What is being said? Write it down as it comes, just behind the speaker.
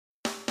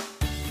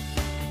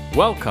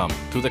Welcome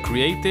to the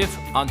Creative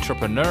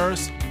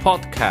Entrepreneurs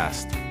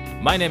Podcast.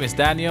 My name is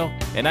Daniel,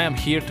 and I am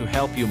here to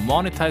help you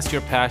monetize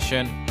your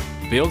passion,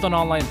 build an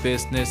online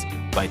business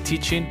by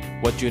teaching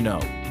what you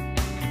know.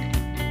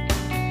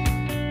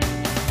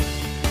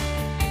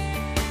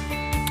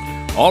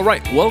 All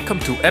right, welcome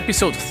to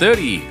episode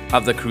 30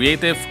 of the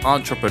Creative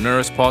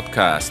Entrepreneurs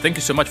Podcast. Thank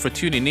you so much for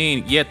tuning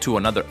in yet to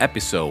another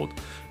episode.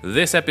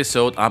 This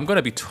episode, I'm going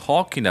to be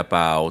talking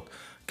about,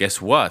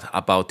 guess what?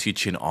 About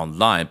teaching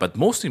online, but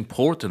most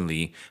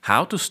importantly,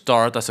 how to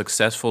start a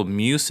successful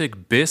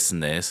music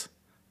business.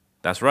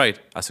 That's right,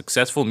 a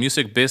successful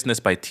music business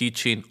by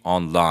teaching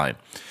online.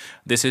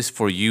 This is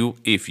for you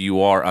if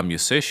you are a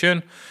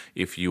musician,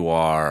 if you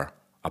are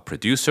a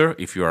producer,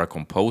 if you are a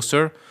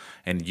composer,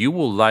 and you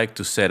would like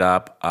to set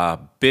up a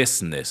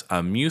business,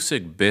 a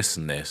music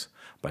business,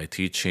 by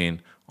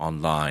teaching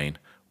online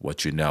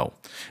what you know.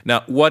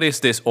 Now, what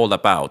is this all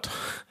about?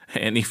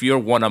 And if you're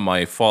one of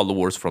my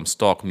followers from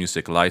Stock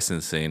Music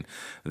Licensing,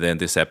 then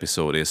this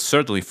episode is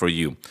certainly for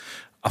you.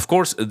 Of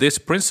course, these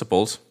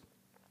principles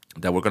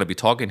that we're going to be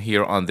talking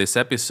here on this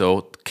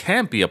episode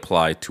can be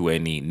applied to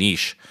any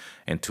niche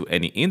and to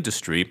any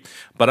industry,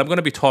 but I'm going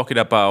to be talking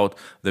about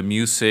the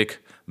music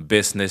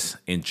business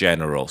in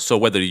general. So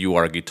whether you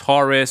are a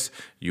guitarist,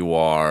 you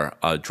are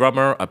a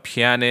drummer, a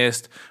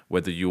pianist,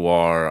 whether you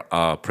are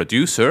a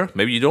producer,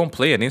 maybe you don't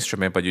play an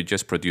instrument but you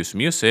just produce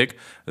music,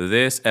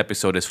 this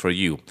episode is for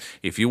you.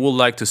 If you would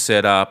like to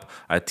set up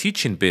a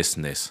teaching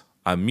business,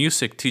 a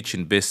music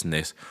teaching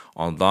business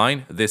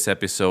online, this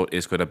episode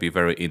is going to be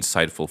very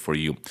insightful for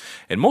you.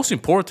 And most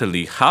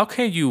importantly, how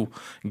can you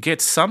get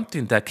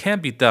something that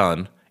can be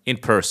done in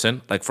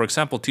person, like for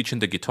example, teaching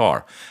the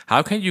guitar?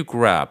 How can you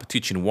grab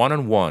teaching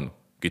one-on-one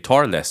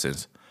guitar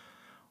lessons,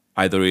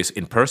 either is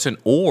in person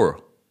or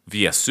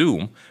via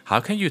Zoom? How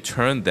can you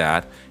turn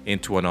that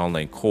into an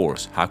online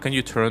course? How can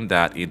you turn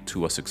that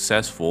into a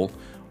successful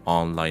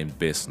online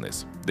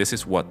business? This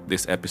is what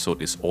this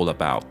episode is all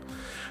about.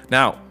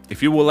 Now,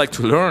 if you would like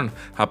to learn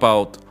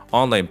about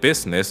online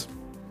business,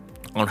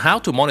 on how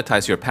to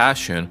monetize your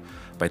passion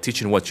by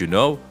teaching what you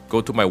know, go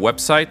to my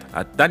website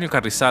at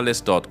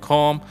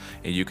danielcarrizales.com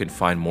and you can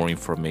find more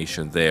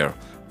information there.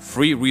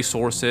 Free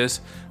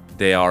resources,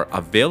 they are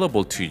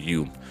available to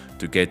you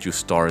to get you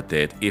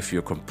started if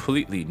you're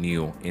completely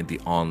new in the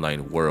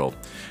online world.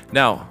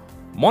 Now,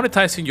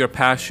 monetizing your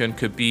passion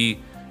could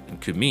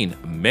mean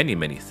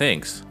many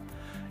things.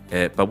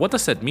 But what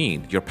does that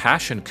mean? Your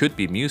passion could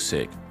be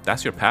music.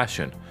 That's your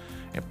passion.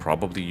 And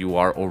probably you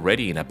are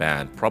already in a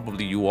band.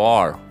 Probably you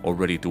are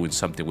already doing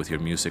something with your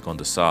music on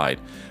the side.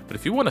 But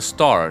if you want to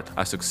start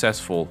a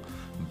successful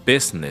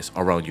business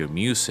around your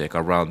music,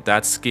 around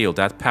that skill,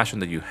 that passion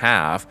that you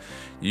have,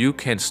 you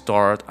can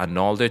start a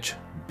knowledge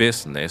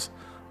business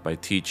by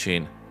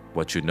teaching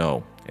what you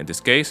know. In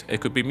this case,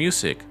 it could be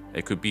music.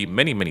 It could be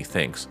many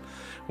things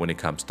when it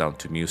comes down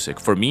to music.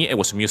 For me, it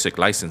was music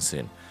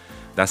licensing.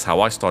 That's how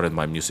I started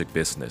my music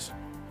business.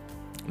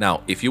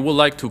 Now, if you would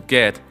like to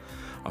get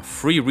a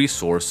free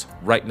resource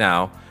right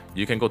now,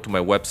 you can go to my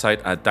website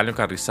at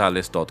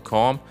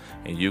danielcarrizales.com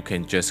and you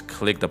can just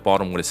click the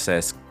button where it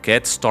says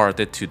Get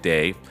Started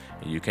Today,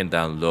 and you can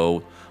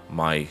download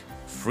my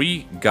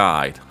free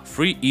guide,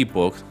 free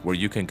ebook where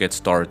you can get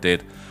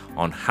started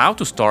on how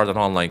to start an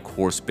online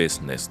course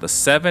business. The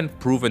 7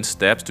 proven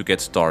steps to get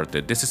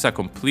started. This is a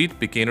complete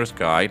beginner's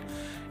guide,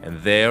 and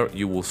there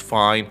you will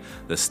find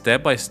the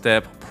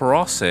step-by-step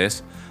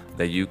process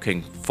that you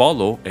can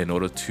follow in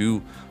order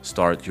to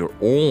start your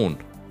own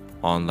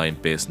online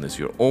business,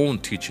 your own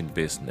teaching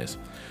business.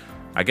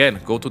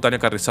 Again, go to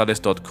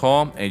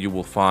danielcarrizales.com and you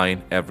will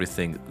find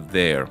everything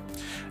there.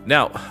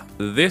 Now,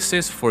 this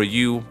is for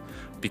you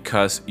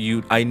because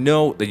I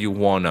know that you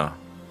wanna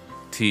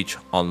teach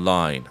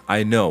online.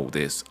 I know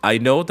this. I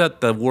know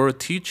that the word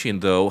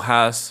teaching, though,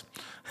 has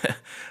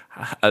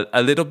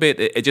a little bit,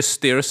 it just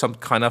stirs some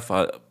kind of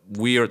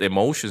weird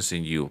emotions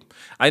in you.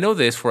 I know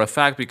this for a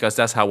fact because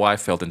that's how I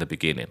felt in the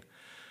beginning.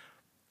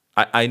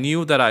 I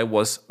knew that I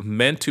was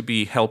meant to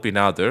be helping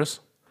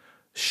others,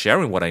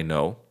 sharing what I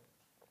know,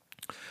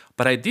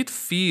 but I did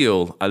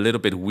feel a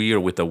little bit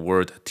weird with the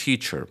word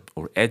teacher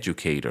or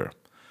educator.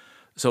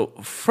 So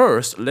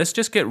first, let's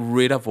just get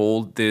rid of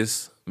all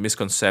these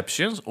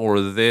misconceptions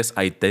or this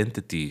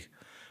identity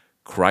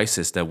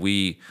crisis that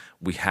we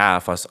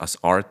have as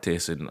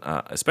artists and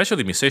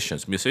especially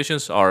musicians.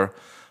 Musicians are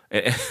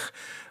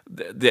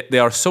they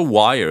are so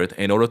wired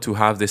in order to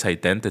have this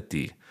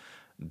identity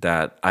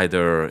that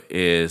either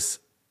is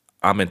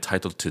I'm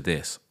entitled to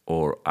this,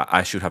 or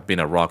I should have been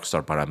a rock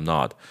star but I'm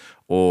not,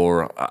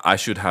 or I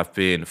should have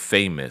been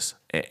famous,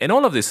 and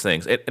all of these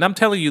things. And I'm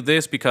telling you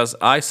this because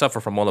I suffer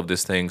from all of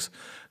these things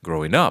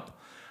growing up.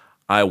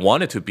 I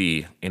wanted to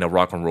be in a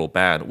rock and roll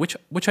band,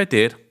 which I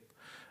did.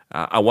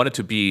 I wanted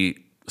to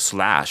be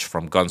Slash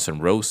from Guns N'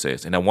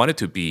 Roses, and I wanted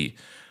to be,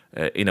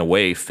 in a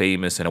way,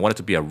 famous, and I wanted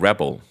to be a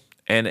rebel.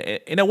 And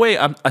in a way,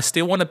 I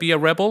still want to be a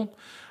rebel.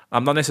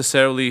 I'm not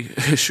necessarily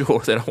sure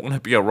that I want to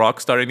be a rock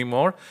star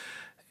anymore.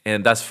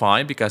 And that's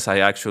fine because I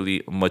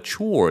actually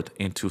matured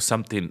into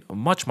something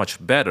much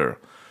better.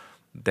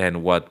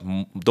 than what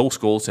those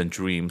goals and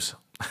dreams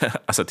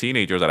as a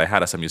teenager that I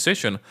had as a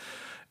musician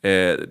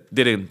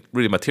didn't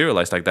really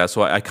materialize like that.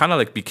 So I kind of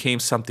like became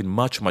something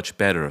much, much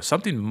better,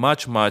 something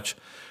much, much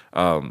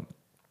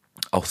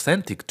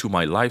authentic to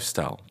my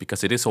lifestyle,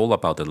 because it is all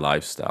about the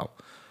lifestyle.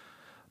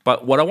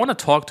 But what I want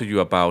to talk to you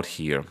about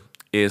here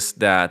is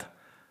that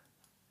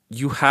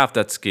you have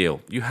that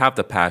skill, you have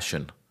the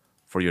passion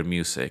for your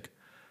music.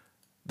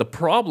 The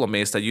problem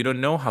is that you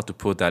don't know how to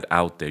put that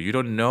out there. You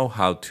don't know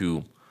how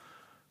to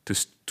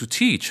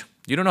teach.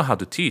 You don't know how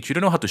to teach. You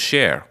don't know how to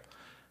share,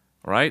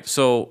 right?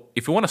 So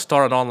if you want to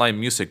start an online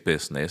music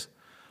business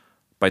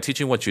by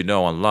teaching what you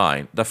know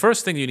online, the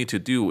first thing you need to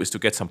do is to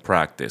get some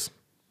practice.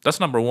 That's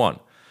number one.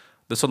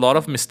 There's a lot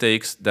of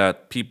mistakes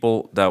that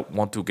people that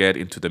want to get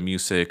into the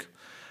music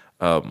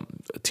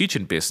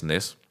teaching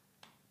business.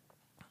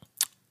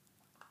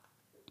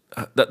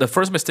 The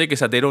first mistake is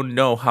that they don't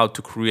know how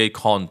to create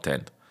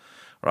content,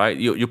 right?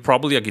 You're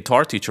probably a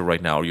guitar teacher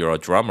right now, or you're a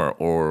drummer,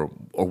 or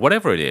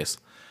whatever it is,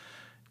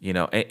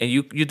 and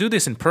you do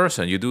this in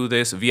person. You do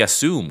this via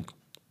Zoom,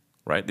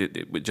 right?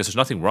 There's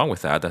nothing wrong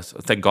with that.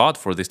 Thank God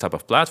for this type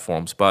of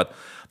platforms. But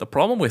the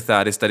problem with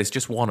that is that it's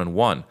just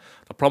one-on-one.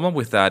 The problem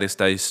with that is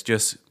that it's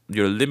just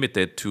you're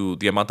limited to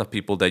the amount of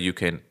people that you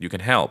can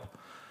help.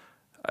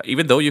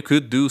 Even though you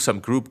could do some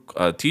group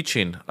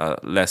teaching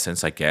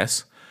lessons, I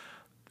guess,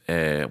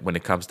 when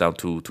it comes down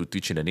to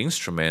teaching an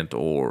instrument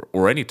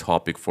or any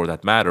topic for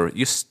that matter,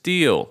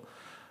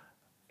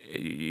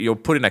 you're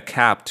putting a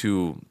cap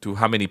to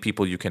how many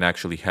people you can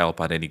actually help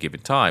at any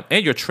given time.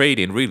 And you're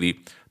trading really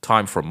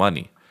time for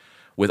money.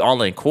 With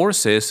online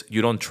courses,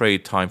 you don't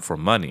trade time for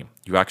money.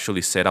 You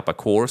actually set up a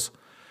course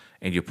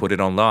and you put it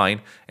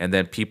online, and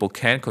then people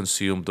can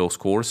consume those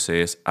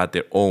courses at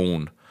their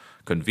own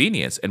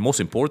convenience. And most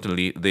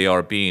importantly, they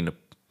are being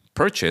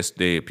purchased.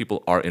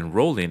 People are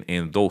enrolling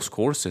in those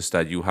courses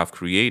that you have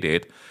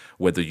created,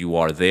 whether you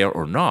are there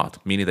or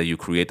not, meaning that you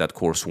create that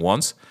course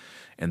once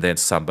and then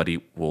somebody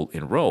will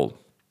enroll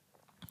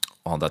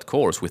on that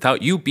course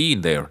without you being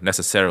there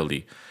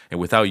necessarily and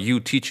without you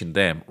teaching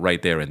them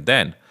right there and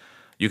then.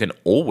 You can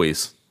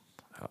always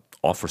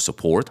offer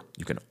support.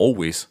 You can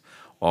always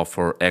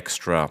offer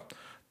extra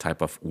type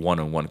of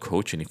one-on-one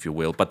coaching, if you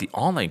will. But the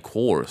online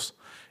course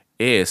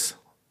is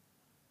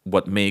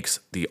what makes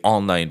the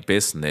online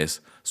business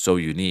so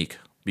unique,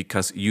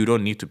 because you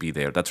don't need to be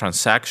there. The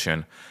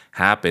transaction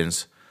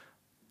happens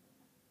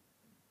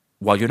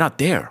while you're not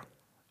there.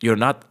 You're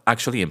not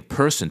actually in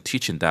person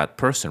teaching that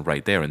person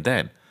right there and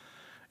then.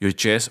 You're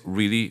just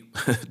really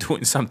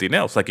doing something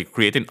else, like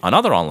creating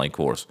another online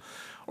course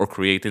or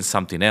creating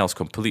something else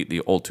completely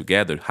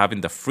altogether,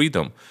 having the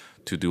freedom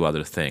to do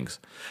other things.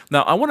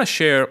 Now, I want to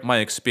share my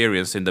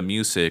experience in the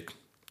music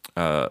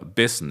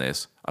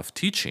business of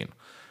teaching.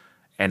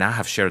 And I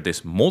have shared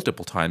this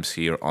multiple times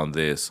here on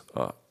this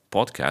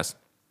podcast.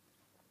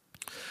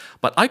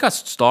 But I got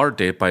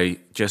started by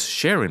just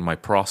sharing my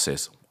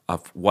process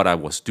of what I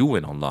was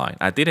doing online.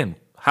 I didn't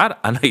have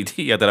an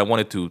idea that I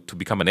wanted to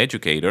become an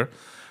educator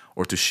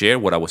or to share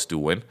what I was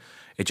doing.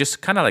 It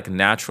just kind of like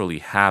naturally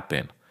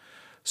happened.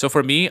 So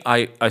for me,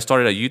 I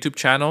started a YouTube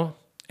channel.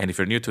 And if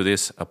you're new to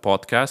this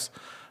podcast,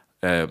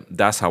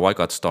 that's how I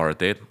got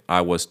started. I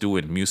was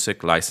doing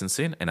music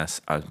licensing, and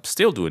I'm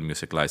still doing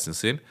music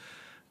licensing.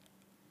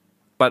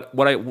 But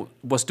what I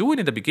was doing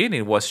in the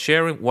beginning was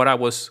sharing what I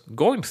was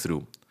going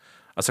through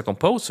as a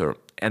composer.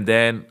 And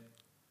then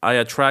I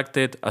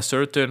attracted a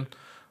certain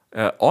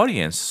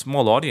audience,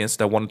 small audience,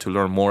 that wanted to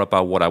learn more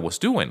about what I was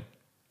doing,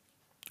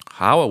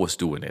 how I was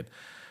doing it,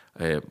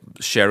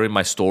 sharing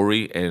my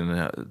story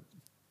and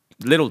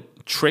little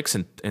tricks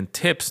and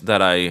tips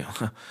that I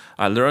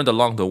learned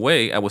along the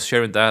way. I was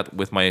sharing that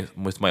with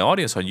my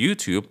audience on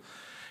YouTube.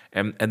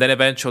 And then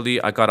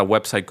eventually I got a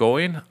website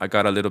going. I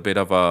got a little bit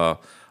of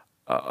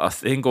a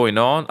thing going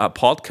on. A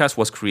podcast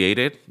was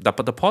created,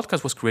 but the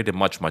podcast was created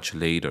much, much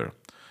later.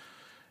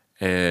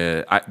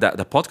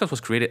 The podcast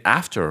was created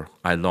after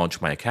I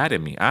launched my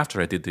academy,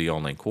 after I did the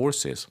online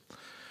courses.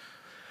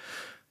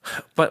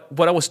 But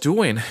what I was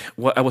doing,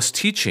 what I was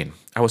teaching,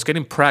 I was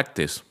getting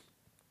practice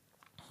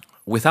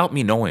without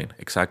me knowing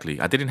exactly.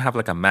 I didn't have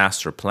like a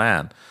master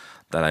plan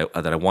that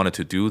I wanted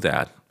to do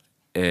that.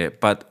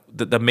 But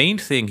the main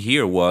thing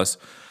here was,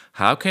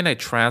 how can I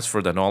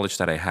transfer the knowledge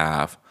that I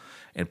have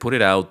and put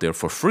it out there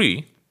for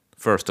free,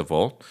 first of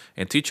all,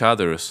 and teach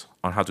others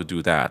on how to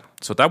do that.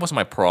 So that was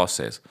my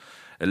process.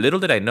 A little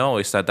did I know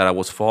is that I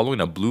was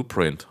following a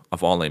blueprint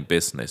of online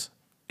business.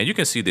 And you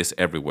can see this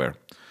everywhere.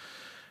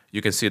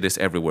 You can see this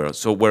everywhere.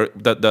 So where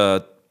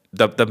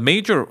the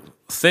major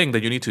thing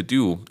that you need to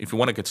do if you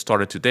want to get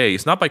started today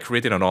is not by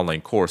creating an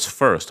online course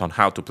first on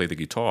how to play the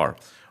guitar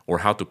or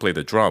how to play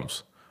the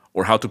drums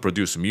or how to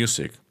produce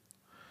music.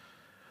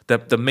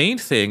 The main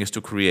thing is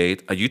to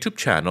create a YouTube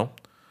channel,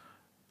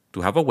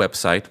 to have a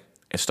website,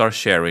 and start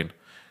sharing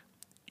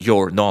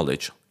your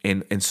knowledge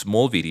in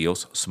small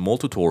videos, small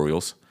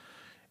tutorials,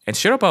 and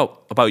share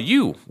about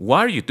you. Why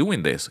are you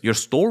doing this? Your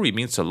story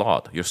means a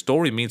lot. Your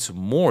story means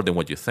more than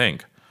what you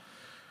think.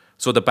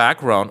 So the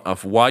background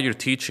of why you're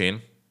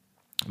teaching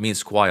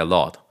means quite a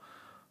lot.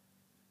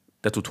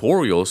 The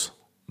tutorials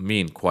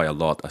mean quite a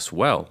lot as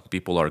well.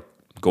 People are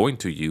going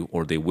to you,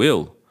 or they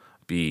will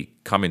be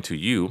coming to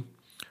you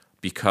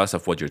because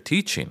of what you're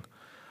teaching.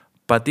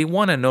 But they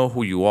want to know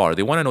who you are.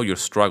 They want to know your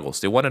struggles.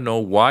 They want to know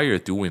why you're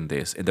doing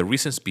this and the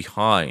reasons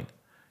behind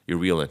your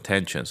real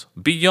intentions,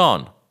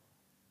 beyond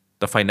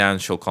the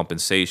financial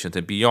compensations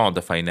and beyond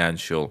the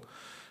financial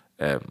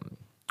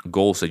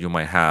goals that you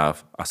might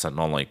have as an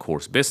online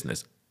course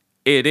business.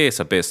 It is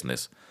a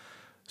business.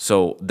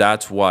 So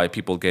that's why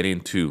people get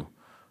into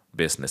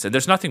business. And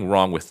there's nothing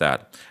wrong with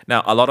that.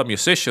 Now, a lot of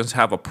musicians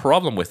have a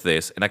problem with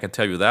this, and I can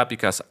tell you that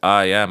because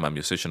I am a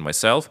musician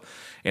myself,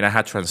 and I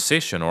had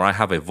transitioned, or I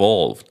have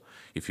evolved,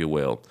 if you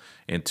will,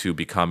 into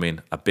becoming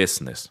a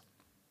business.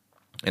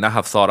 And I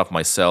have thought of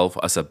myself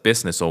as a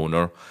business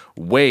owner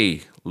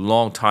way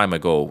long time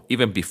ago,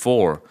 even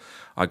before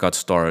I got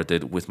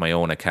started with my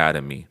own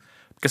academy.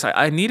 Because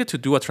I needed to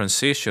do a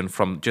transition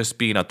from just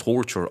being a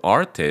torture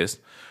artist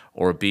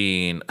or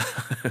being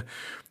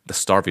the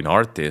starving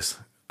artist,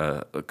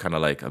 kind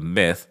of like a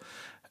myth,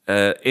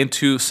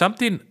 into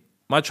something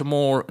much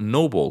more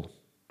noble,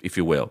 if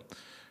you will.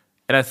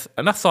 And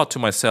I thought to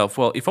myself,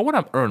 well, if I want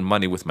to earn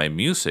money with my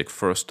music,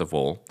 first of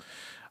all,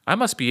 I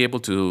must be able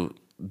to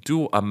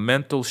do a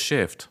mental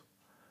shift.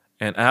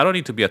 And I don't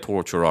need to be a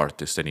torture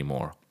artist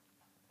anymore.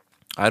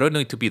 I don't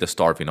need to be the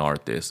starving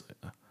artist.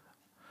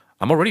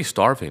 I'm already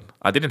starving.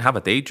 I didn't have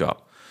a day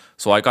job.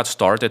 So I got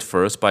started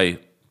first by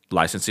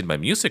licensing my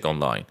music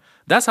online.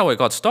 That's how I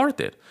got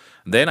started.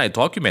 Then I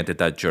documented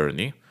that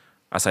journey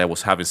as I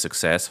was having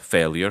success,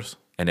 failures,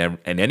 and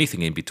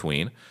anything in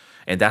between.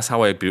 And that's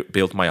how I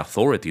built my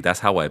authority.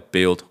 That's how I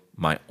built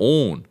my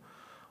own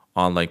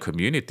online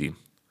community.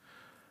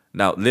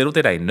 Now, little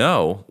did I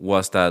know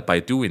was that by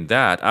doing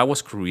that, I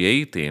was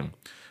creating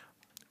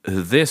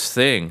this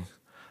thing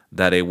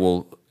that it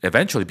will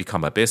eventually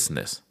become a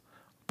business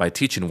by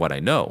teaching what I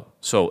know.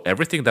 So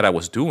everything that I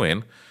was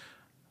doing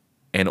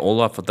and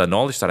all of the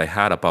knowledge that I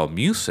had about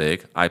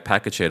music, I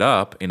package it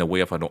up in a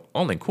way of an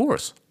online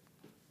course.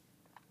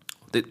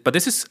 But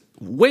this is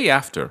way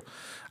after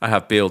I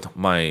have built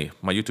my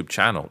YouTube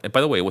channel. And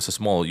by the way, it was a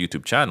small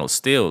YouTube channel,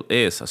 still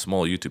is a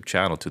small YouTube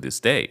channel to this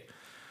day.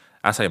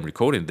 As I am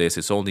recording this,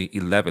 it's only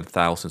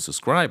 11,000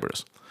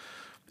 subscribers.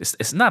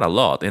 It's not a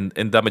lot. And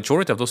the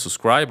majority of those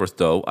subscribers,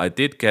 though, I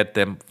did get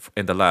them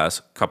in the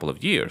last couple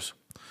of years.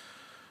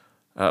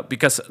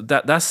 Because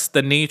that's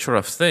the nature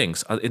of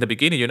things. In the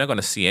beginning, you're not going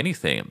to see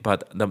anything.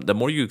 But the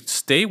more you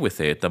stay with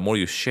it, the more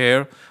you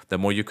share, the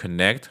more you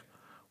connect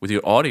with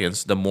your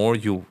audience, the more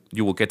you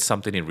will get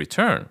something in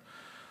return.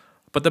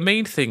 But the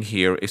main thing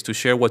here is to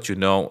share what you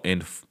know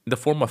in the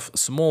form of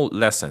small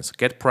lessons.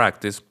 Get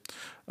practice.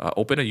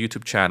 Open a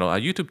YouTube channel. A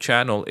YouTube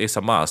channel is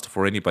a must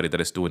for anybody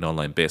that is doing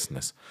online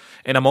business.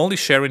 And I'm only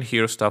sharing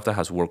here stuff that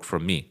has worked for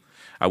me.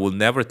 I will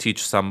never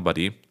teach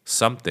somebody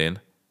something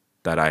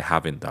that I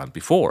haven't done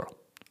before.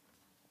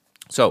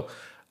 So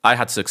I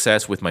had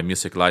success with my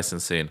music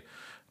licensing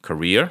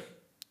career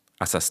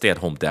as a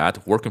stay-at-home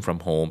dad, working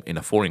from home in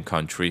a foreign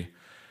country.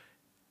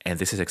 And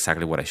this is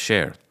exactly what I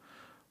shared.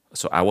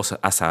 So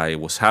as I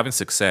was having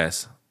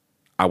success,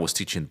 I was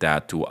teaching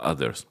that to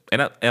others.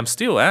 And I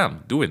still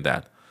am doing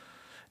that.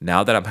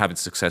 Now that I'm having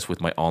success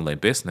with my online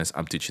business,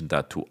 I'm teaching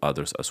that to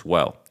others as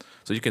well.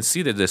 So you can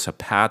see that there's a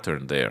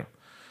pattern there.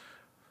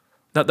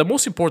 Now, the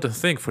most important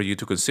thing for you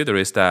to consider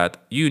is that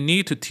you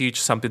need to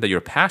teach something that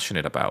you're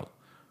passionate about.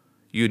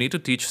 You need to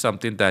teach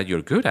something that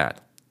you're good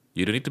at.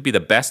 You don't need to be the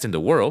best in the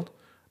world,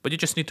 but you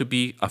just need to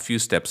be a few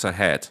steps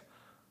ahead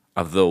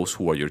of those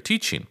who are you're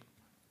teaching.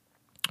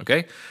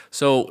 Okay?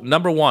 So,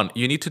 number one,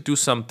 you need to do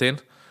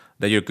something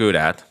that you're good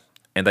at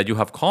and that you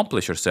have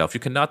accomplished yourself. You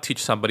cannot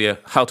teach somebody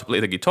how to play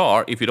the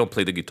guitar if you don't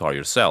play the guitar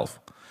yourself.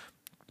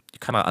 You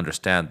cannot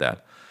understand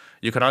that.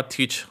 You cannot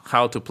teach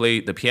how to play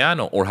the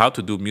piano or how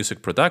to do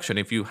music production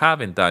if you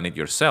haven't done it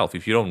yourself,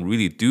 if you don't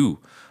really do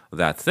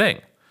that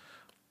thing.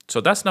 So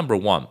that's number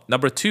one.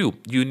 Number two,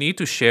 you need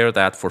to share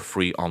that for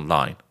free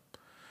online.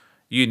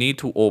 You need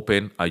to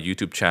open a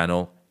YouTube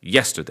channel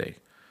yesterday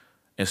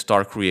and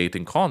start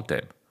creating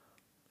content.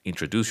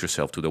 Introduce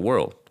yourself to the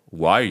world.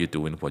 Why are you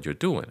doing what you're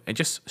doing? And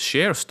just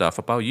share stuff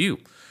about you.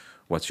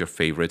 What's your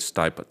favorite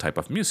type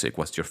of music?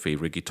 What's your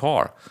favorite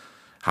guitar?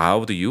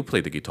 How do you play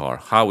the guitar?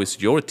 How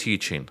is your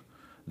teaching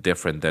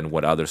different than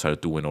what others are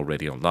doing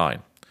already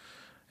online?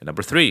 And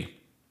number three,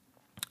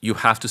 you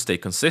have to stay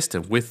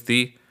consistent with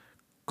the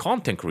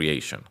content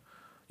creation.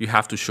 You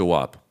have to show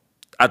up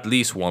at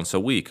least once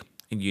a week.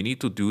 And you need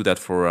to do that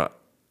for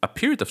a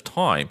period of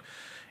time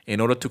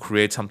in order to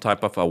create some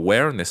type of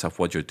awareness of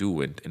what you're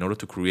doing, in order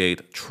to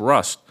create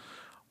trust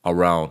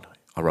around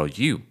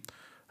you.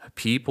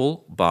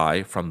 People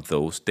buy from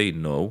those they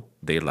know,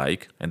 they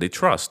like, and they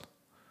trust.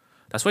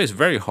 That's why it's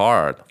very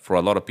hard for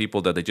a lot of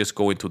people that they just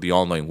go into the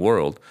online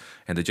world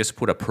and they just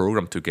put a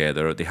program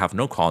together. They have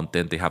no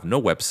content, they have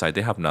no website,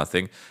 they have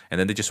nothing, and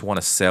then they just want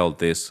to sell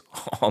this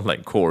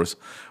online course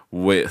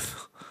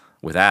with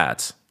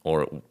ads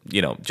or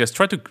just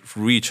try to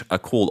reach a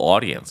cool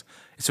audience.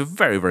 It's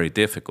very, very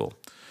difficult.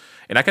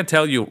 And I can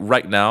tell you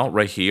right now,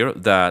 right here,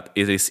 that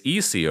it is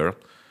easier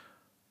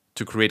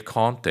to create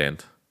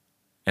content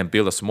and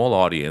build a small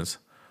audience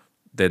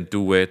than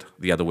do it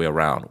the other way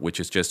around,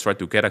 which is just try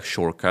to get a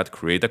shortcut,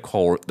 create the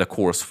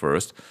course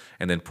first,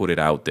 and then put it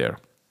out there.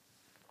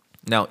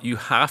 Now, you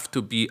have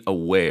to be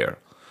aware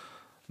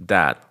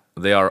that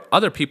there are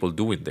other people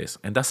doing this,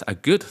 and that's a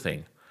good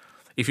thing.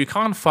 If you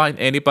can't find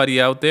anybody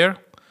out there,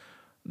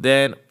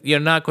 then you're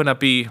not going to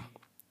be,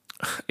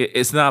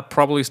 it's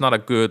not a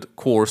good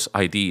course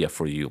idea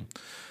for you.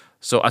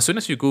 So as soon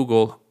as you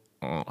Google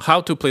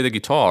how to play the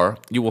guitar,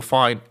 you will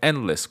find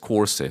endless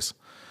courses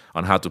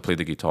on how to play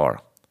the guitar.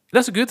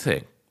 That's a good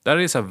thing. That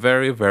is a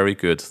very, very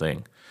good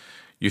thing.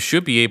 You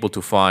should be able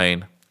to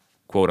find,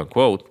 quote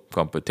unquote,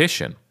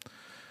 competition.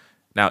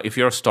 Now, if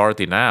you're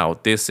starting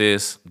out, this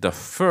is the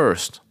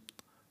first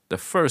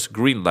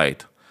green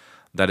light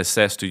that it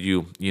says to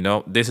you,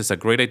 this is a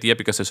great idea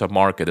because there's a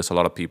market. There's a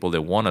lot of people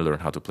that want to learn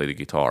how to play the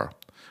guitar.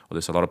 Or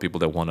there's a lot of people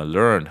that want to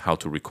learn how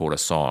to record a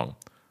song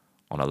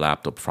on a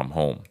laptop from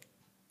home.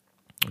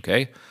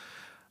 Okay?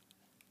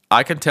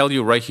 I can tell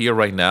you right here,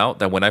 right now,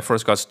 that when I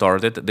first got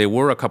started, there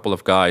were a couple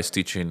of guys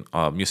teaching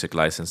music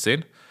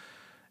licensing.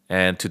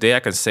 And today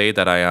I can say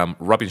that I am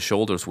rubbing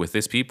shoulders with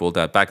these people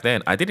that back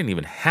then I didn't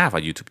even have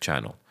a YouTube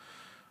channel.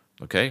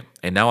 Okay?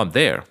 And now I'm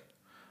there.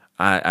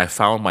 I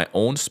found my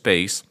own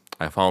space.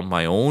 I found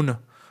my own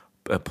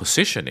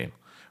positioning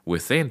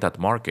within that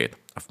market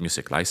of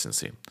music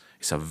licensing.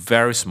 It's a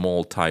very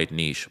small, tight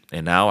niche.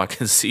 And now I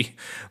can see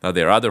that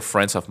there are other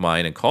friends of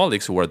mine and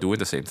colleagues who are doing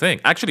the same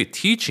thing, actually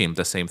teaching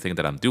the same thing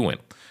that I'm doing,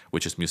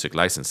 which is music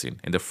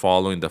licensing. And they're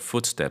following the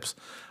footsteps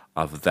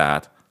of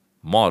that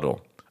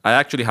model. I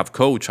actually have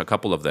coached a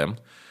couple of them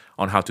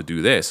on how to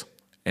do this,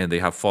 and they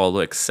have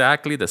followed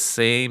exactly the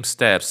same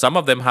steps. Some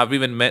of them have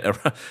even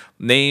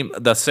named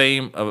the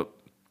same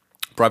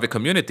private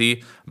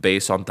community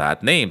based on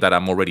that name that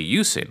I'm already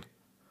using,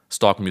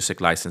 Stock Music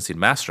Licensing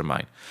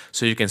Mastermind.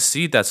 So you can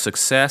see that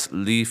success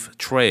leaves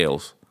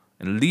trails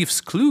and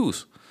leaves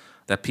clues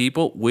that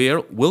people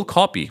will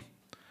copy,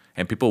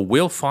 and people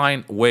will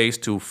find ways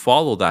to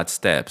follow that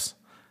steps.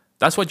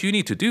 That's what you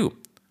need to do.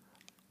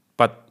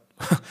 But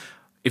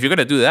if you're going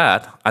to do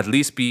that, at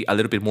least be a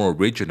little bit more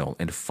original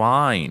and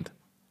find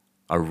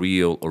a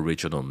real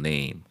original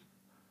name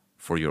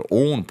for your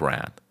own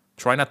brand.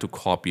 Try not to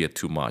copy it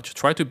too much.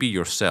 Try to be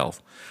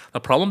yourself. The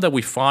problem that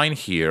we find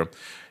here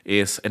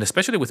is, and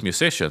especially with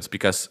musicians,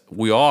 because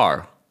we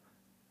are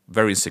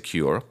very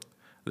insecure,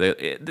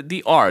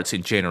 the arts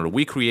in general,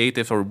 we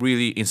creatives are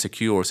really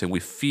insecure, and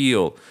we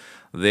feel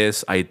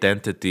this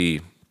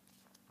identity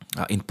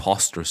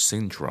imposter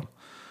syndrome.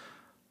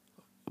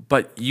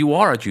 But you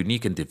are a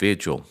unique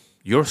individual.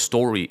 Your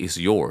story is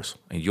yours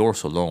and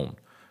yours alone.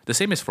 The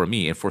same is for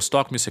me. And for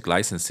Stock Music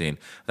Licensing,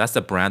 that's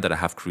the brand that I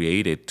have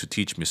created to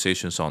teach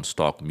musicians on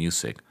stock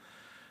music.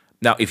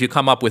 Now, if you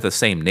come up with the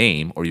same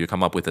name or you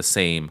come up with the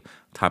same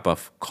type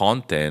of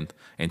content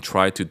and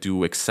try to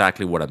do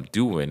exactly what I'm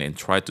doing and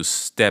try to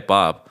step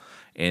up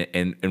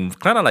and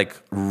kind of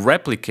like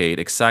replicate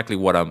exactly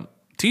what I'm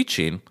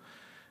teaching,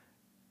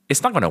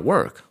 it's not going to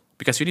work.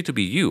 Because you need to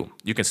be you.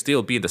 You can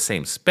still be in the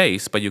same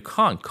space, but you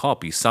can't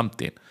copy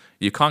something.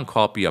 You can't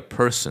copy a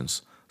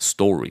person's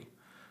story.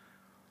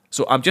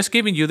 So I'm just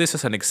giving you this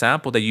as an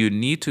example that you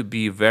need to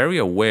be very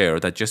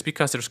aware that just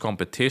because there's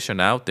competition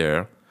out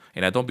there,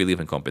 and I don't believe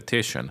in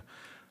competition,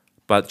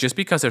 but just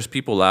because there's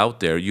people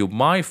out there, you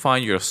might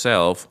find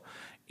yourself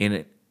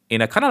in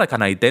a kind of like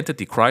an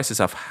identity crisis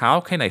of how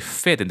can I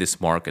fit in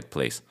this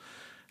marketplace?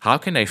 How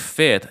can I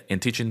fit in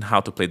teaching how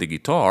to play the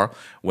guitar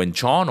when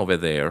John over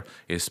there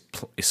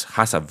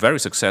has a very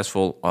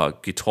successful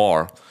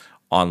guitar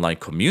online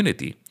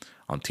community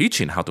on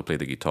teaching how to play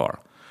the guitar?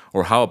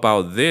 Or how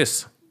about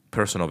this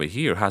person over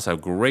here has a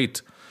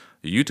great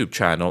YouTube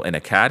channel and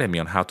academy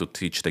on how to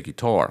teach the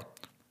guitar?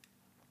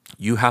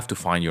 You have to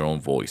find your own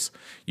voice.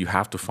 You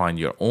have to find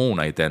your own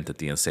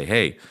identity and say,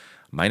 hey,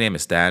 my name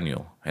is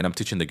Daniel, and I'm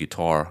teaching the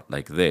guitar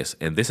like this.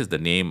 And this is the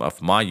name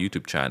of my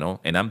YouTube channel,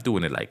 and I'm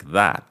doing it like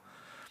that.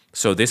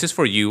 So this is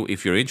for you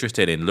if you're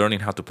interested in learning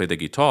how to play the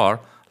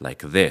guitar like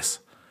this.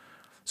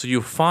 So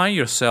you find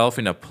yourself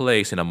in a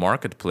place, in a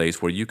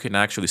marketplace where you can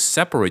actually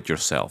separate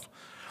yourself.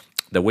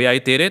 The way I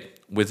did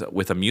it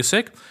with the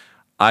music,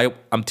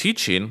 I'm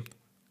teaching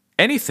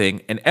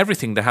anything and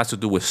everything that has to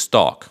do with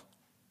stock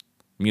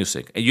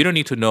music. And you don't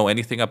need to know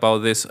anything about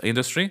this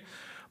industry,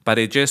 but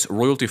it's just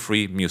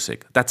royalty-free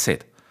music. That's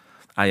it.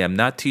 I am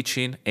not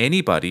teaching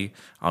anybody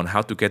on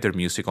how to get their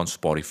music on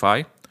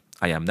Spotify.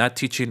 I am not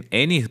teaching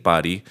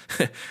anybody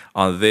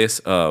on this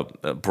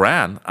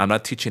brand. I'm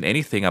not teaching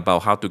anything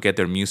about how to get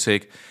their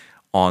music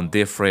on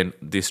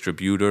different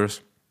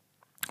distributors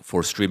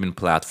for streaming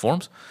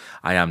platforms.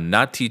 I am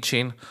not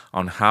teaching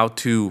on how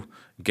to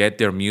get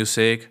their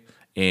music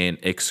in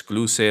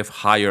exclusive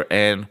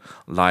higher-end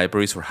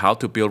libraries, or how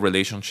to build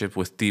relationships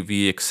with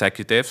TV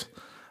executives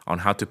on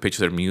how to pitch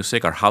their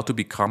music, or how to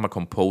become a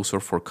composer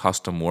for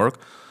custom work.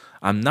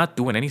 I'm not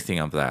doing anything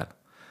of that.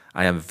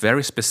 I am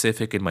very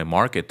specific in my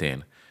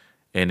marketing,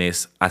 And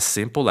it's as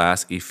simple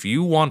as, if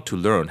you want to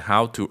learn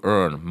how to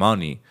earn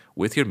money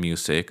with your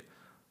music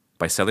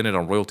by selling it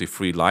on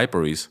royalty-free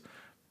libraries,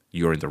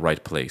 you're in the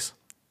right place.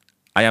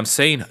 I am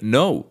saying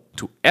no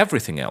to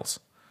everything else.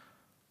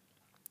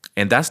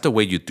 And that's the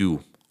way you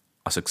do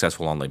a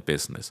successful online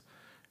business.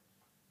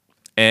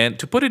 And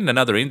to put it in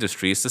another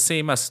industry, it's the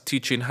same as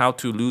teaching how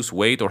to lose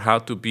weight or how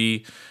to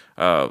be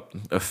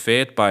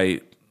fit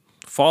by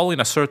following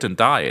a certain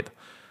diet.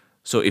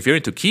 So if you're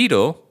into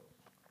keto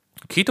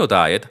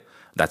diet,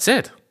 that's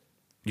it.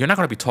 You're not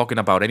going to be talking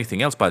about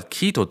anything else but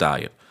keto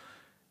diet.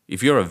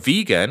 If you're a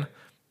vegan,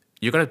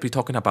 you're going to be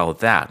talking about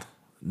that,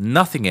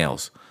 nothing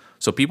else.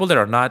 So people that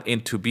are not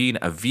into being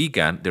a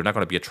vegan, they're not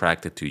going to be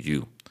attracted to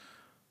you.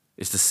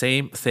 It's the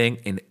same thing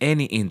in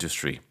any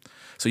industry.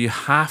 So you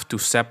have to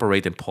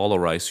separate and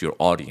polarize your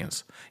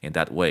audience in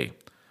that way.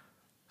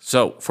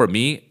 So for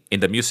me, in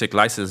the music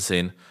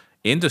licensing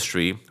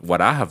industry,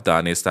 what I have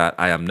done is that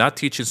I am not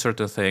teaching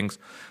certain things.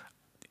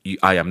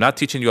 I am not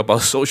teaching you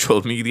about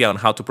social media and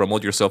how to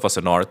promote yourself as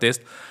an artist.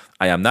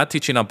 I am not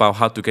teaching about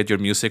how to get your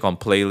music on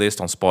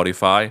playlist on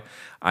Spotify.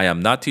 I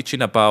am not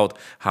teaching about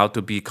how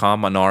to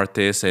become an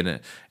artist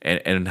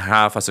and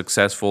have a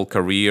successful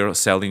career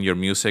selling your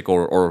music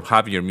or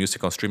having your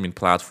music on streaming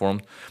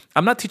platforms.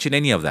 I'm not teaching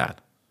any of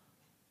that.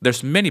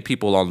 There's many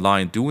people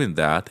online doing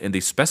that, and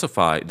they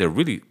specify, they're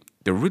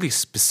really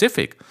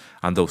specific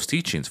on those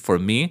teachings. For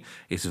me,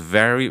 it's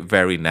very,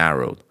 very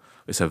narrowed.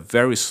 It's a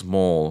very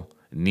small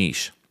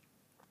niche.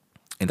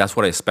 And that's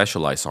what I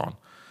specialize on.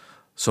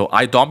 So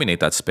I dominate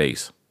that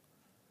space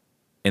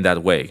in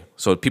that way.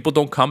 So people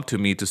don't come to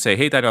me to say,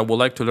 hey, Daniel, I would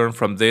like to learn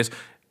from this.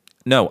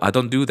 No, I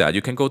don't do that.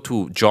 You can go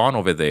to John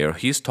over there.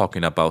 He's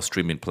talking about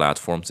streaming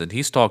platforms, and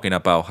he's talking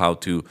about how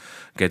to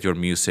get your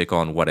music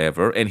on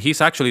whatever. And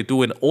he's actually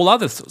doing all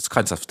other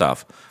kinds of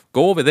stuff.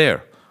 Go over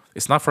there.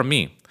 It's not from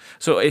me.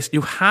 So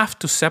you have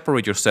to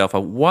separate yourself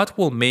of what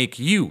will make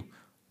you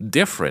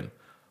different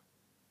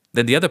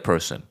than the other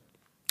person.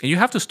 And you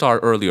have to start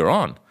earlier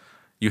on.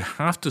 You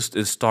have to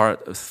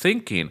start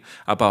thinking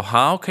about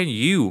how can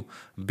you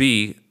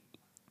be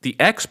the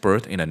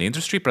expert in an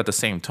industry, but at the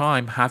same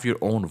time have your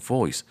own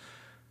voice.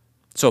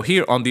 So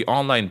here on the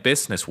online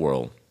business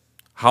world,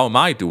 how am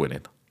I doing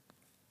it?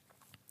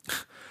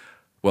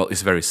 Well,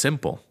 it's very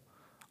simple.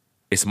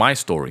 It's my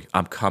story.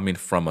 I'm coming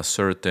from a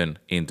certain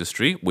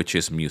industry, which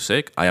is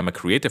music. I am a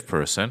creative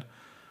person.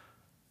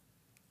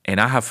 And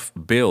I have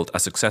built a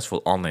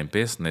successful online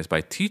business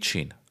by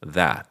teaching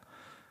that.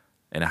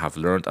 And I have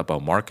learned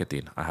about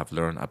marketing. I have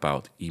learned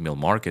about email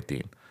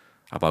marketing,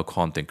 about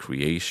content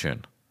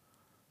creation,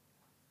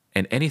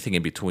 and anything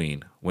in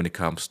between when it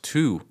comes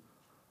to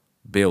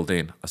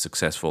building a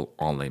successful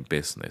online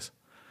business.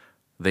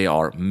 There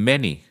are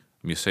many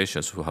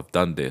musicians who have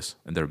done this,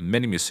 and there are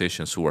many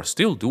musicians who are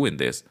still doing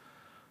this.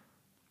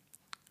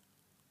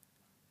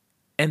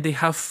 And they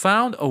have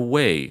found a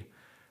way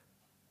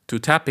to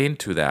tap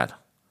into that.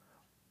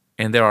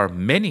 And there are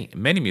many,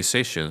 many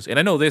musicians, and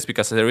I know this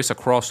because there is a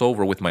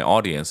crossover with my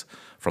audience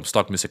from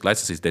Stock Music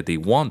Licenses that they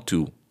want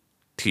to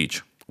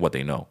teach what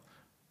they know.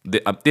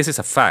 This is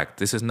a fact.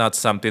 This is not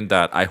something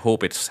that I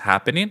hope it's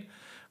happening.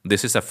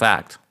 This is a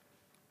fact.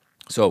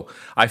 So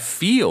I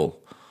feel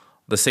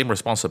the same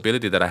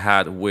responsibility that I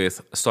had with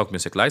Stock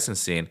Music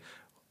Licensing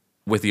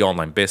with the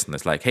online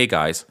business. Like, hey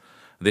guys,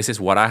 this is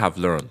what I have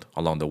learned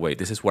along the way.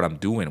 This is what I'm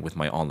doing with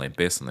my online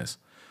business.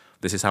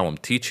 This is how I'm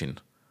teaching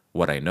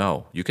what I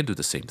know. You can do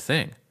the same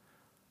thing.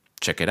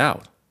 Check it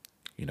out,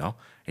 and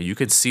you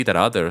can see that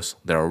others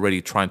that are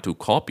already trying to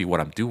copy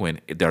what I'm doing,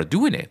 they're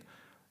doing it.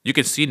 You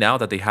can see now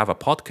that they have a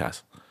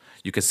podcast.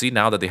 You can see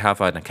now that they have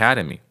an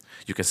academy.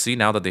 You can see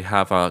now that they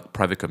have a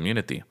private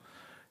community.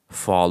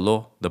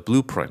 Follow the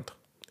blueprint.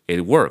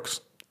 It works.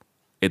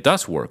 It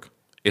does work.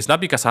 It's not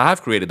because I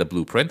have created the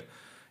blueprint.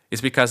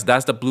 It's because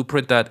that's the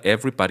blueprint that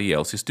everybody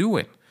else is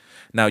doing.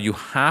 Now, you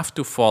have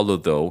to follow,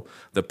 though,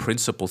 the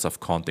principles of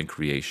content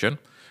creation.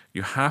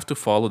 You have to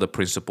follow the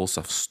principles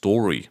of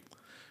story.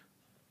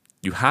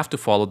 You have to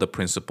follow the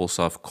principles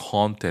of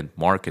content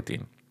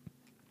marketing.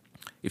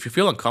 If you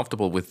feel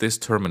uncomfortable with these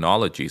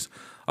terminologies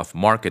of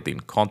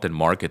marketing, content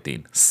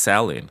marketing,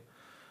 selling,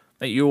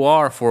 then you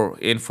are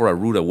in for a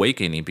rude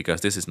awakening, because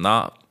this is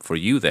not for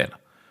you then.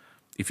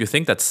 If you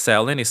think that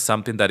selling is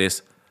something that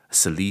is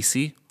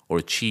sleazy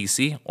or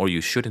cheesy, or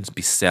you shouldn't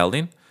be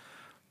selling,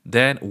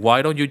 then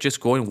why don't you just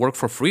go and work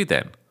for free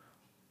then?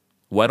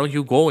 Why don't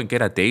you go and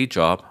get a day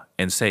job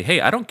and say, hey,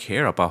 I don't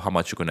care about how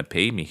much you're going to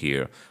pay me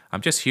here.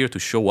 I'm just here to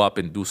show up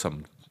and do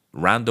some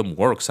random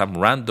work, some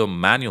random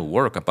manual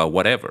work about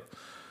whatever.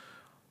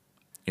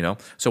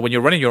 So when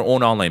you're running your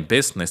own online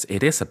business,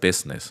 it is a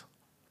business.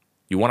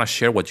 You want to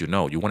share what you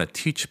know. You want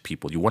to teach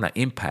people. You want to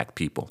impact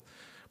people.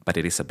 But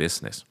it is a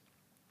business.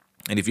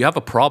 And if you have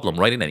a problem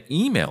writing an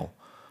email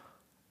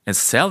and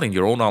selling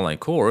your own online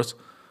course,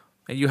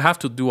 you have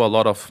to do a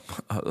lot of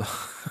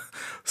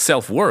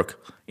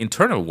self-work,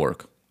 internal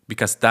work,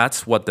 because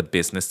that's what the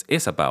business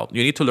is about.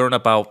 You need to learn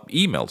about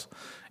emails.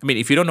 I mean,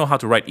 if you don't know how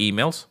to write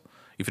emails,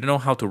 if you don't know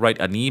how to write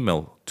an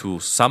email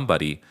to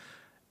somebody,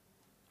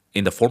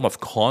 in the form of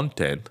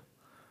content,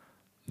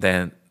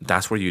 then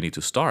that's where you need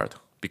to start.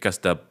 Because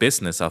the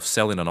business of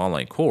selling an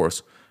online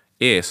course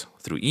is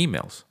through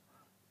emails,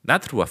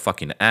 not through a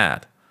fucking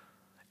ad.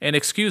 And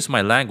excuse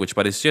my language,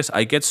 but it's just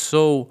I get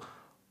so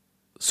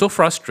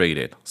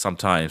frustrated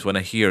sometimes when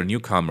I hear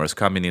newcomers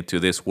coming into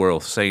this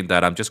world saying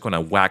that I'm just going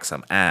to whack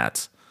some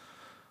ads.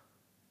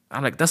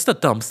 I'm like, that's the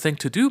dumb thing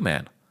to do,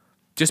 man.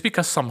 Just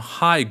because some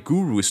high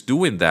guru is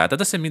doing that, that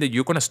doesn't mean that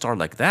you're going to start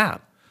like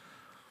that.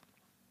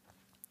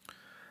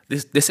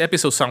 This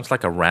episode sounds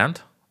like a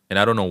rant, and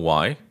I don't know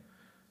why.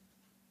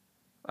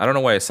 I don't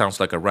know why it sounds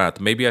like a rant.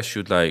 Maybe I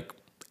should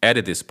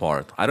edit this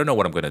part. I don't know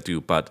what I'm going to do,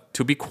 but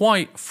to be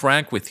quite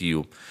frank with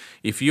you,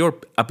 if you're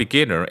a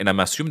beginner, and I'm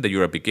assuming that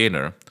you're a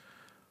beginner,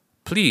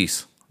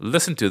 please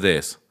listen to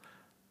this.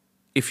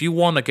 If you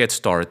want to get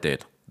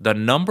started, the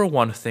number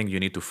one thing you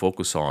need to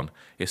focus on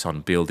is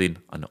on building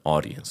an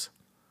audience.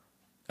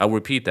 I'll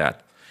repeat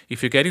that.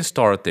 If you're getting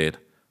started,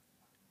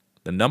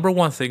 the number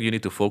one thing you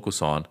need to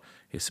focus on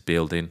is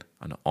building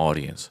an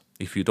audience.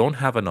 If you don't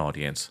have an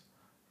audience,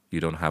 you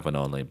don't have an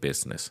online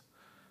business.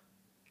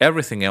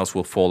 Everything else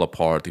will fall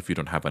apart if you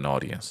don't have an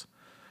audience.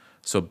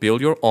 So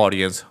build your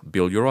audience,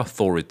 build your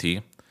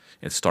authority,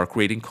 and start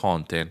creating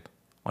content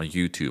on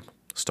YouTube.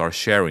 Start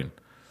sharing.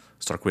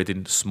 Start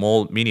creating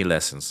small mini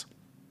lessons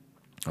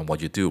on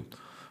what you do.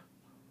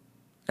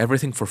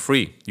 Everything for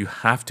free. You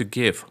have to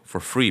give for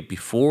free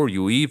before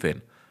you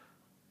even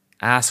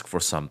ask for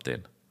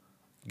something.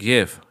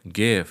 Give,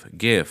 give,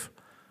 give.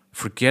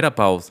 Forget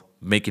about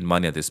making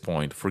money at this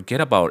point. Forget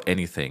about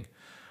anything.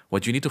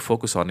 What you need to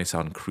focus on is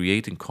on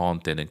creating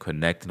content and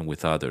connecting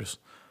with others.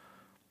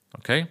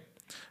 Okay?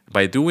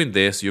 By doing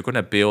this, you're going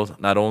to build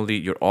not only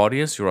your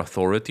audience, your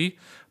authority,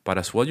 but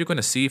as well you're going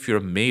to see if you're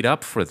made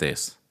up for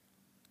this.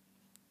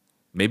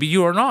 Maybe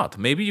you are not.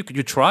 Maybe you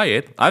try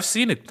it. I've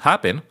seen it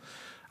happen.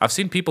 I've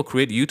seen people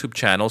create YouTube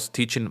channels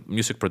teaching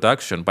music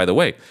production. By the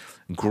way,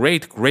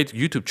 great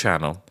YouTube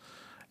channel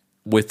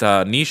with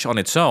a niche on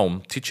its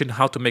own, teaching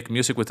how to make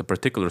music with a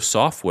particular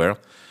software,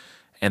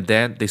 and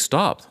then they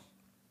stopped.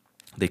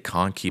 They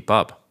can't keep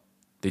up.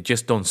 They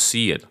just don't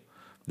see it.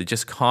 They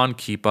just can't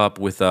keep up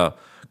with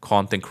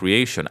content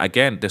creation.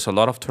 Again, there's a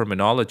lot of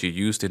terminology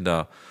used in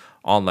the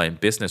online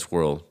business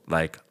world,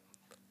 like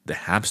the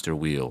hamster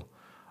wheel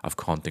of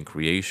content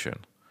creation.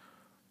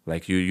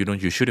 Like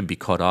you shouldn't be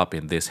caught up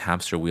in this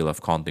hamster wheel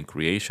of content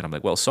creation. I'm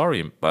like, well,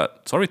 sorry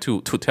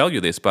to tell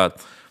you this,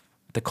 but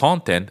the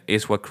content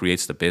is what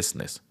creates the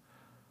business.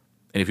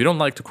 And if you don't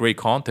like to create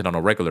content on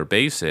a regular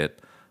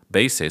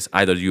basis,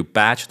 either you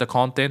batch the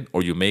content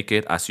or you make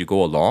it as you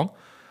go along,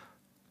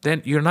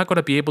 then you're not going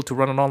to be able to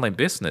run an online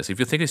business. If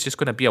you think it's just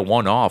going to be a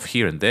one-off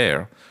here and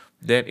there,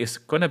 then it's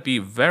going to be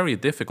very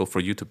difficult for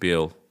you to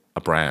build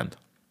a brand.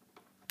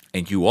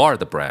 And you are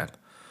the brand.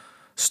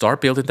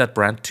 Start building that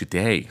brand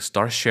today.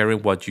 Start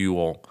sharing what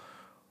your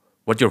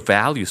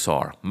values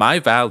are. My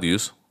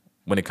values,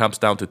 when it comes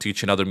down to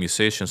teaching other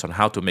musicians on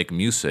how to make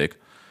music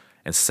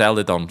and sell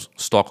it on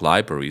stock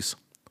libraries,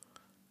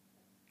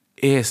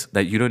 is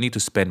that you don't need to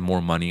spend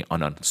more money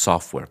on a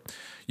software.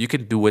 You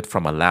can do it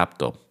from a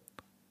laptop.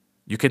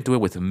 You can do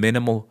it with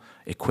minimal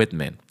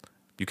equipment.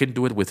 You can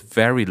do it with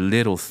very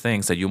little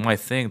things that you might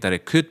think that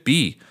it could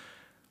be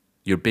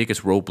your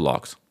biggest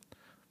roadblocks.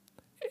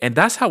 And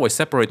that's how I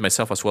separate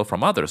myself as well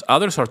from others.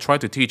 Others are trying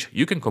to teach,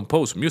 you can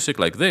compose music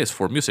like this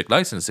for music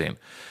licensing.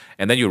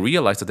 And then you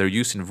realize that they're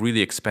using really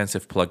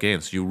expensive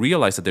plugins. You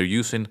realize that they're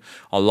using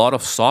a lot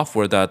of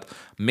software that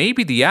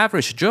maybe the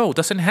average Joe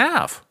doesn't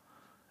have.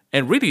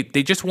 And really,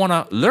 they just want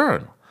to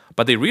learn.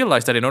 But they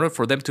realize that in order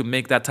for them to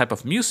make that type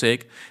of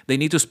music, they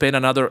need to spend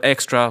another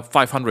extra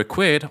 500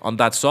 quid on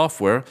that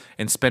software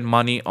and spend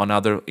money on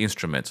other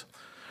instruments.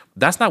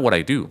 That's not what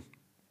I do.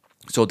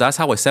 So that's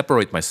how I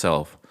separate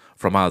myself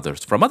from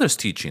others'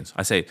 teachings.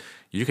 I say,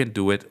 you can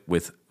do it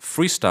with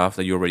free stuff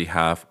that you already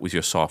have with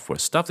your software,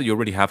 stuff that you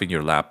already have in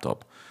your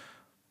laptop.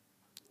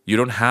 You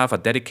don't have a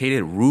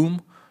dedicated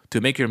room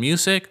to make your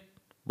music?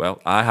 Well,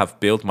 I have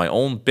built my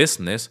own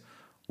business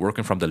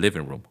working from the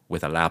living room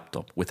with a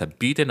laptop, with a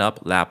beaten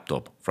up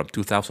laptop from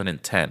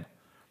 2010.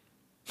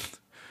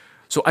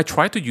 So I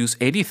try to use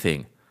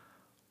anything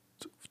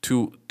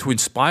to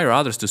inspire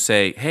others to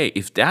say, hey,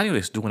 if Daniel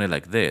is doing it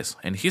like this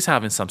and he's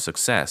having some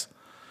success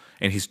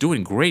and he's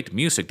doing great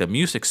music, the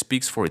music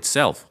speaks for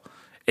itself.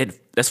 And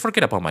let's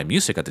forget about my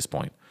music at this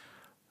point.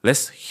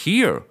 Let's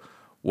hear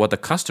what the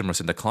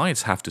customers and the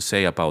clients have to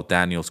say about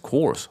Daniel's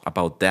course,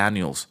 about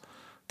Daniel's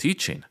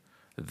teaching.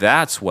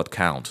 That's what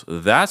counts.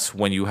 That's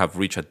when you have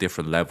reached a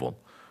different level.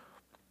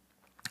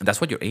 And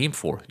that's what you're aiming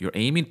for. You're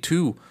aiming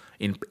to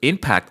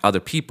impact other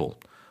people.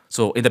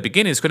 So in the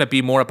beginning, it's going to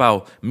be more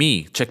about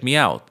me. Check me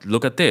out.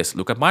 Look at this.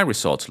 Look at my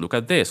results. Look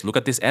at this. Look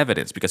at this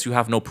evidence, because you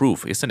have no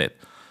proof, isn't it?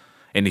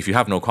 And if you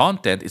have no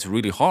content, it's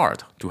really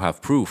hard to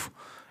have proof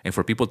and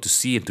for people to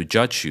see and to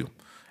judge you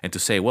and to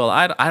say, well,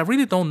 I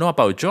really don't know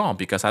about John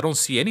because I don't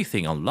see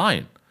anything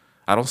online.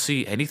 I don't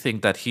see anything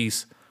that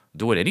he's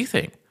doing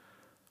anything.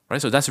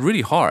 Right? So that's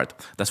really hard.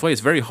 That's why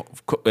it's very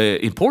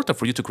important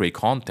for you to create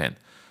content.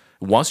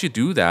 Once you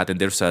do that and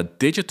there's a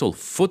digital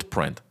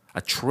footprint,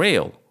 a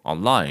trail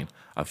online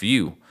of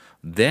you,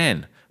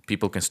 then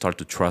people can start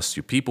to trust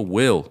you. People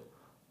will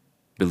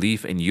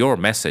believe in your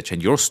message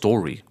and your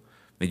story.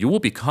 And you will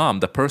become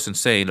the person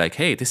saying like,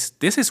 hey, this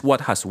is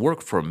what has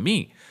worked for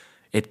me.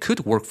 It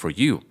could work for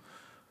you.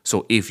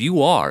 So if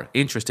you are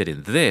interested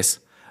in this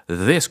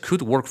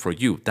could work for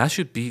you. That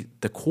should be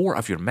the core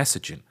of your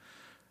messaging.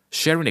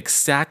 Sharing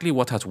exactly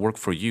what has worked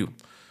for you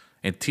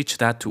and teach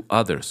that to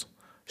others.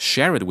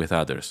 Share it with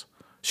others.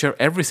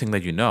 Share everything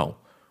that you know.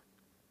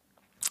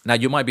 Now,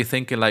 you might be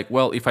thinking like,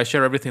 well, if I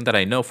share everything that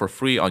I know for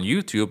free on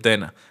YouTube,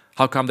 then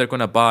how come they're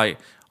going to buy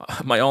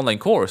my online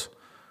course?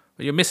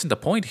 Well, you're missing the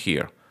point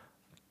here.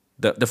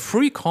 The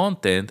free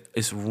content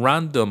is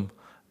random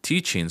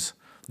teachings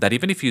that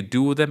even if you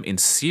do them in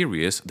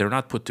series, they're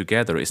not put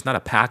together. It's not a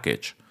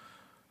package.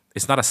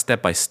 It's not a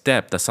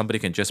step-by-step that somebody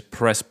can just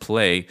press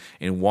play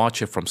and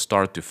watch it from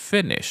start to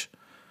finish.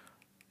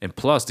 And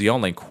plus, the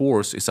online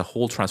course is a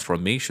whole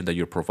transformation that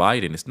you're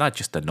providing. It's not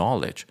just the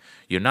knowledge.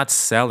 You're not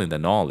selling the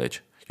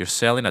knowledge. You're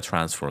selling a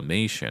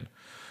transformation.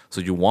 So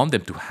you want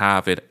them to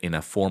have it in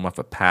a form of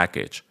a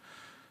package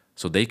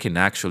so they can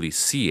actually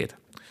see it,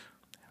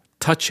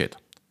 touch it,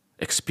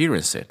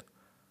 experience it.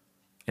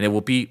 And it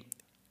will be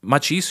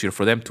much easier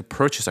for them to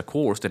purchase a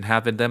course than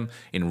having them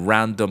in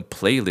random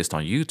playlists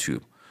on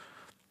YouTube.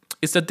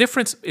 It's the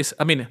difference. It's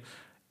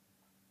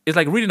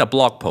like reading a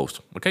blog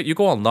post. Okay, you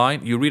go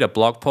online, you read a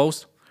blog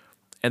post,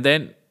 and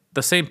then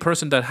the same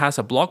person that has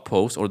a blog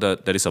post or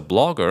that is a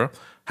blogger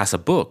has a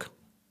book.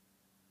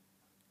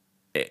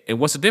 And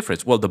what's the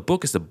difference? Well, the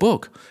book is the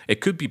book.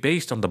 It could be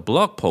based on the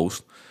blog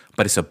post,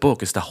 but it's a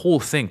book. It's the whole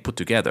thing put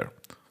together.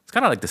 It's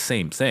kind of like the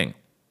same thing.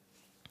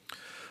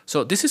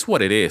 So this is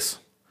what it is.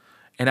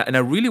 And I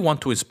really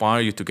want to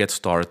inspire you to get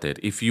started.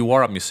 If you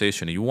are a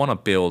musician and you want to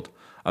build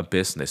a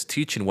business,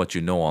 teaching what you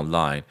know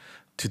online,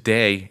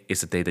 today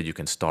is the day that you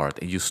can start.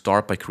 And you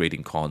start by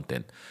creating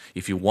content.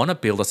 If you want to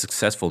build a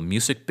successful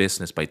music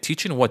business by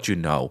teaching what you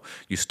know,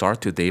 you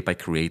start today by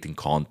creating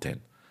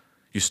content.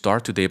 You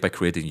start today by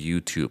creating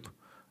YouTube.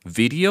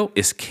 Video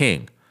is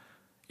king.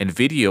 And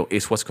video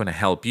is what's going to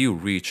help you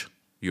reach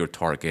your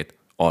target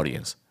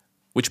audience.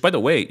 Which, by the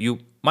way, you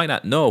might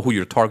not know who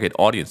your target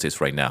audience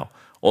is right now.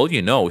 All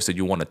you know is that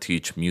you want to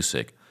teach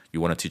music.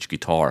 You want to teach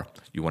guitar.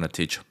 You want to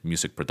teach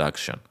music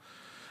production.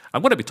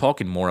 I'm going to be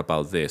talking more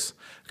about this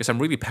because I'm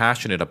really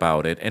passionate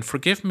about it. And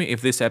forgive me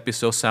if this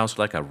episode sounds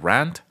like a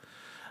rant,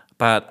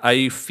 but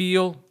I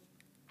feel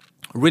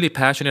really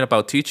passionate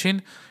about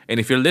teaching.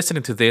 And if you're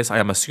listening to this, I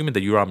am assuming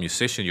that you are a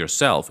musician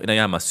yourself. And I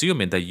am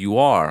assuming that you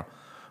are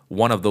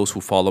one of those who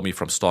follow me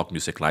from Stock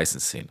Music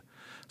Licensing.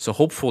 So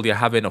hopefully I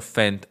haven't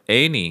offended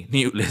any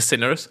new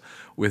listeners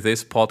with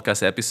this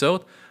podcast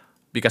episode,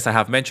 because I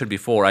have mentioned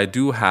before, I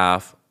do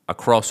have a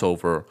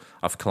crossover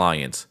of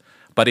clients.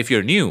 But if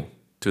you're new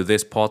to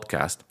this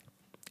podcast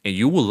and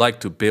you would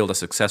like to build a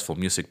successful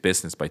music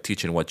business by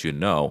teaching what you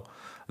know,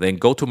 then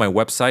go to my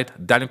website,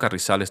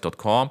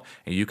 danielcarrizales.com,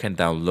 and you can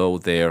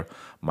download there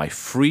my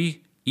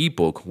free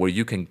ebook where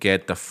you can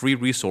get the free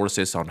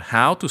resources on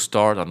how to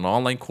start an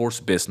online course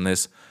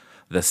business,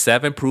 the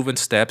 7 proven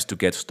steps to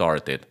get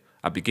started,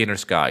 a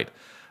beginner's guide.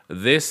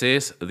 This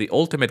is the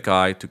ultimate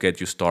guide to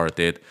get you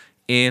started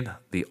in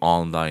the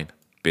online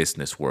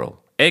business world,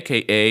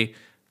 aka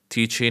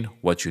teaching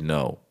what you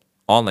know.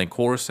 Online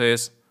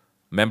courses,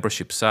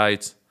 membership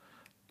sites,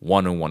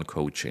 one-on-one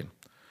coaching.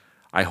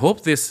 I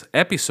hope this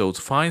episode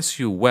finds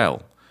you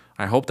well.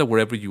 I hope that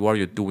wherever you are,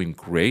 you're doing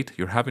great.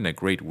 You're having a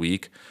great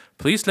week.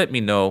 Please let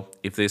me know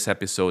if this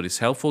episode is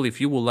helpful, if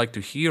you would like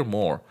to hear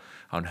more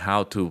on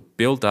how to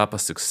build up a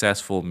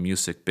successful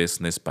music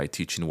business by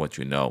teaching what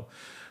you know.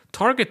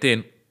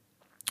 Targeting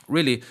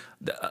really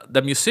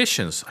the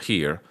musicians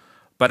here.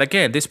 But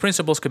again, these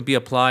principles can be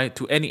applied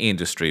to any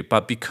industry.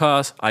 But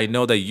because I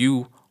know that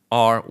you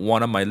are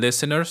one of my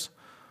listeners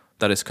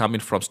that is coming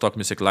from Stock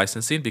Music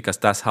Licensing, because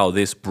that's how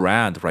this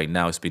brand right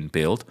now is being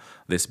built,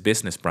 this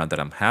business brand that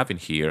I'm having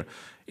here,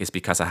 is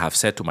because I have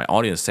said to my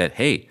audience,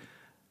 hey,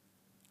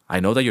 I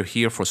know that you're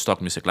here for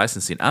Stock Music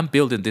Licensing. I'm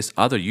building this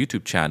other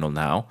YouTube channel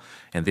now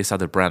and this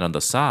other brand on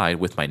the side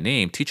with my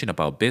name, teaching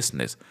about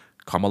business.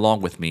 Come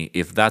along with me.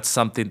 If that's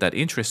something that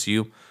interests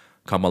you,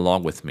 come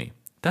along with me.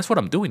 That's what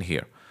I'm doing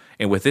here.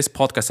 And with this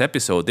podcast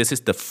episode, this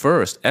is the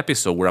first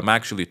episode where I'm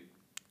actually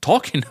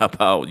talking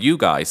about you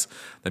guys,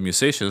 the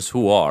musicians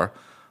who are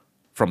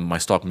from my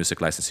Stock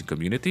Music Licensing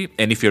community.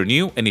 And if you're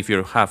new and if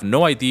you have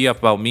no idea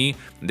about me,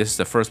 and this is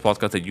the first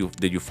podcast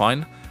that you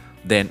find,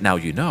 then now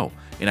you know.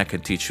 And I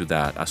can teach you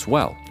that as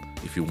well.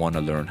 If you want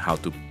to learn how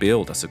to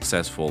build a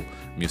successful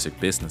music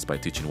business by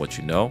teaching what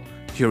you know,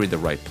 you're in the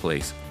right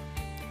place.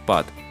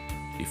 But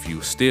if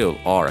you still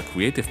are a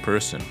creative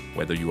person,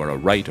 whether you are a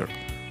writer,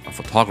 a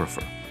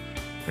photographer,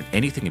 or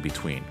anything in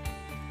between,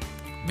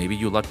 maybe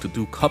you like to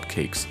do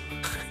cupcakes,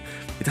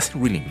 it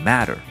doesn't really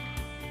matter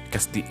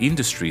because the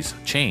industries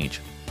change,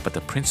 but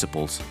the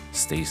principles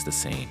stays the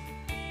same.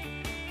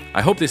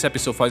 I hope this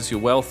episode finds you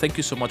well. Thank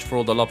you so much for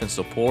all the love and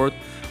support.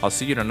 I'll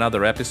see you in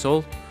another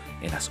episode.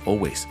 And as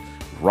always,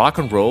 rock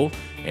and roll,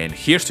 and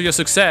here's to your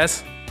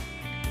success.